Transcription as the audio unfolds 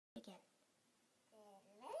Again.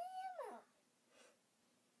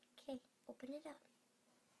 Okay, open it up.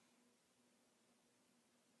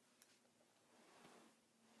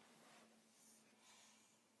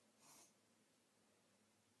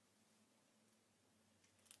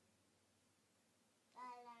 The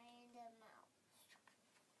Lion, the Mouse.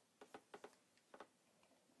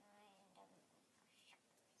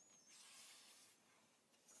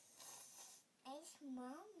 A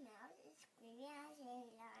small mouse is screaming as a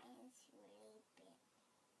lion sleeping.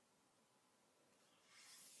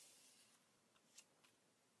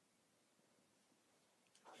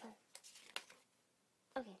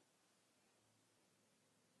 Okay.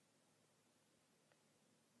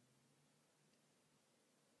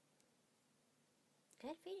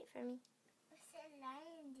 Good, read it for me. What's the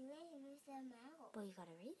lion doing with the mouse? Well, you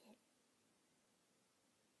gotta read it.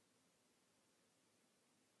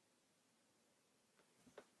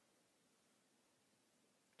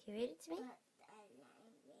 Can you read it to me? But the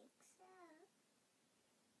lion wakes up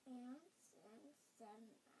and since the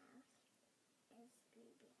mouse is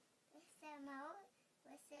sleeping. What's the mouse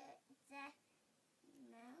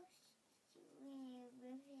doing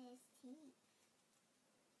with his teeth?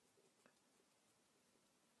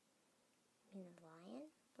 You mean the lion?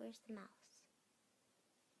 Where's the mouse?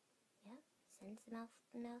 Yep, sends the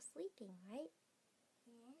mouse sleeping, right?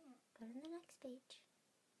 Yeah. Go to the next page.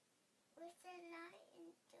 What's the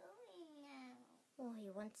lion doing now? Oh,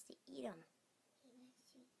 he wants to eat him. He wants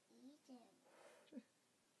to eat him.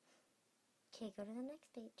 Okay, go to the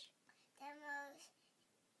next page. The mouse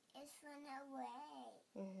is run away.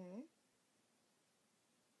 Mm-hmm.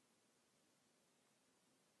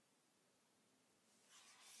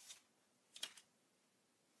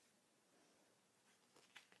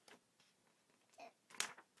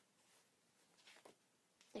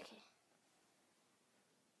 Okay.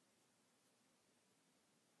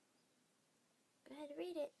 Go ahead,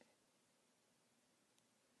 read it.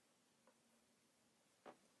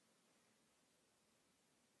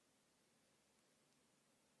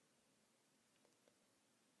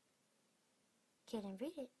 Get and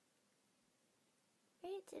read it.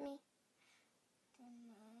 Read it to me. The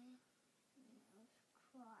mouse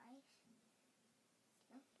cries.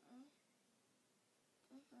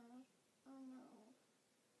 Oh no.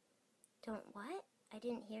 Don't what? I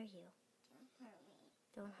didn't hear you. Don't hurt me.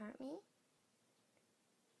 Don't hurt me?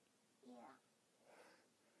 Yeah.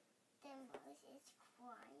 The mouse is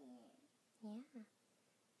crying. Yeah.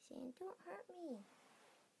 Saying, don't hurt me.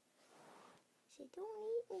 Say, don't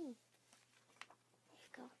eat me. There you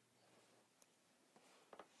go.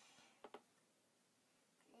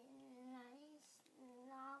 The lion's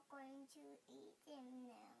not going to eat him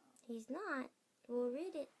now. He's not. We'll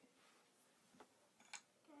read it.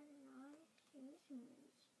 The lion is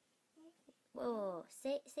Whoa.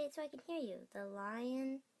 Say it so I can hear you. The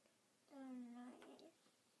lion. The lion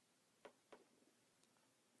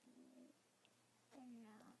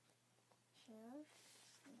shows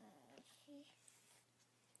mercy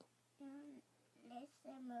and lets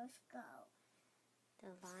the mouse go.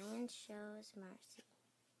 The lion shows mercy.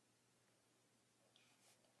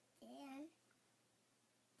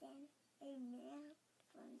 Then a man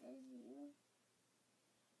from the zoo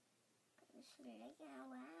goes looking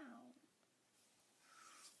around.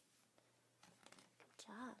 Good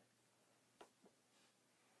job.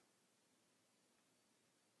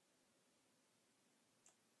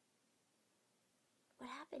 What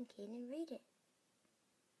happened, Kaden? Read it.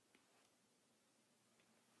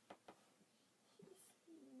 He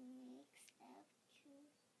sneaks up to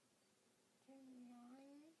the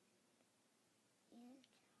lion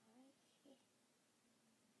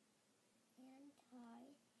and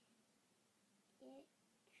ties it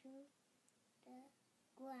to the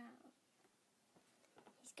ground.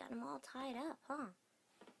 He's got them all tied up, huh?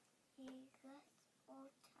 He got all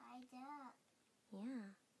tied up.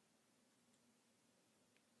 Yeah.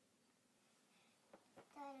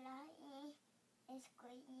 The lion is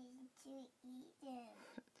going to eat him.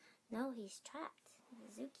 No, he's trapped. The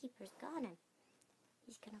zookeeper's got him.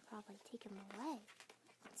 He's gonna probably take him away.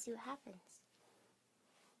 Let's see what happens.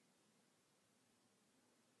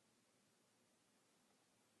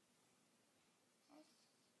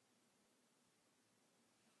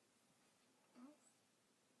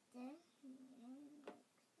 Then he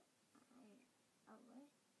looks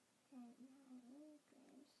away and lion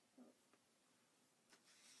grabs hope.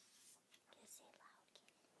 Just say it loud,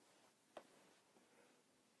 Kaden.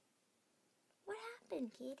 What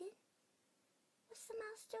happened, Kaden? What's the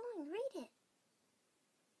mouse doing? Read it.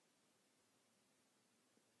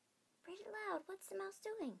 Read it loud. What's the mouse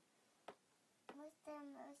doing? What's the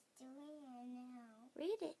mouse doing now?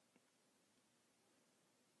 Read it.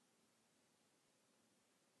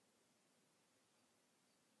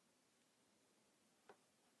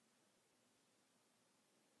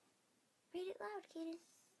 Read it loud, Kaden.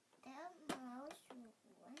 The mouse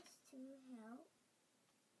wants to help.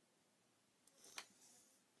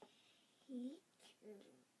 He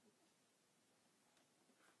chews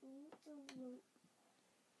through the rope.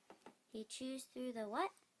 He chews through the what?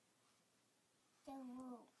 The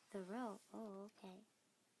rope. The rope. Oh, okay.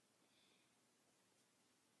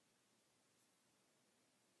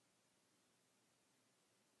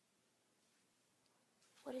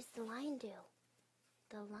 What does the lion do?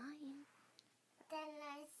 The lion. Then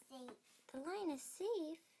I say, The lion is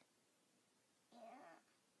safe. yeah.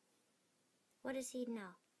 What does he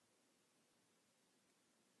know?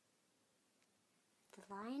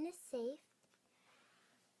 The lion is safe.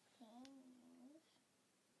 He knows.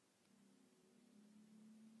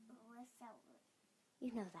 What's that word?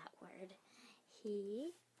 You know that word.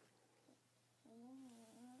 He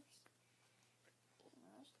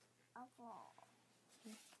knows a ball.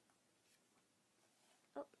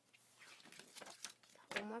 Oh,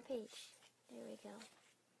 got one more page. There we go.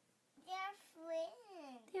 They're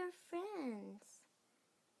friends. They're friends.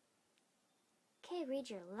 Okay, read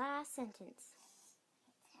your last sentence.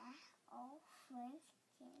 All friends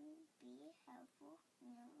can be helpful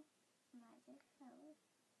no matter how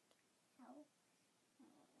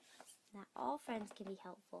Not all friends can be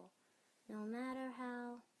helpful, no matter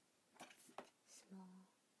how small.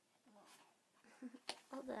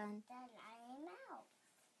 Well done. the lion out.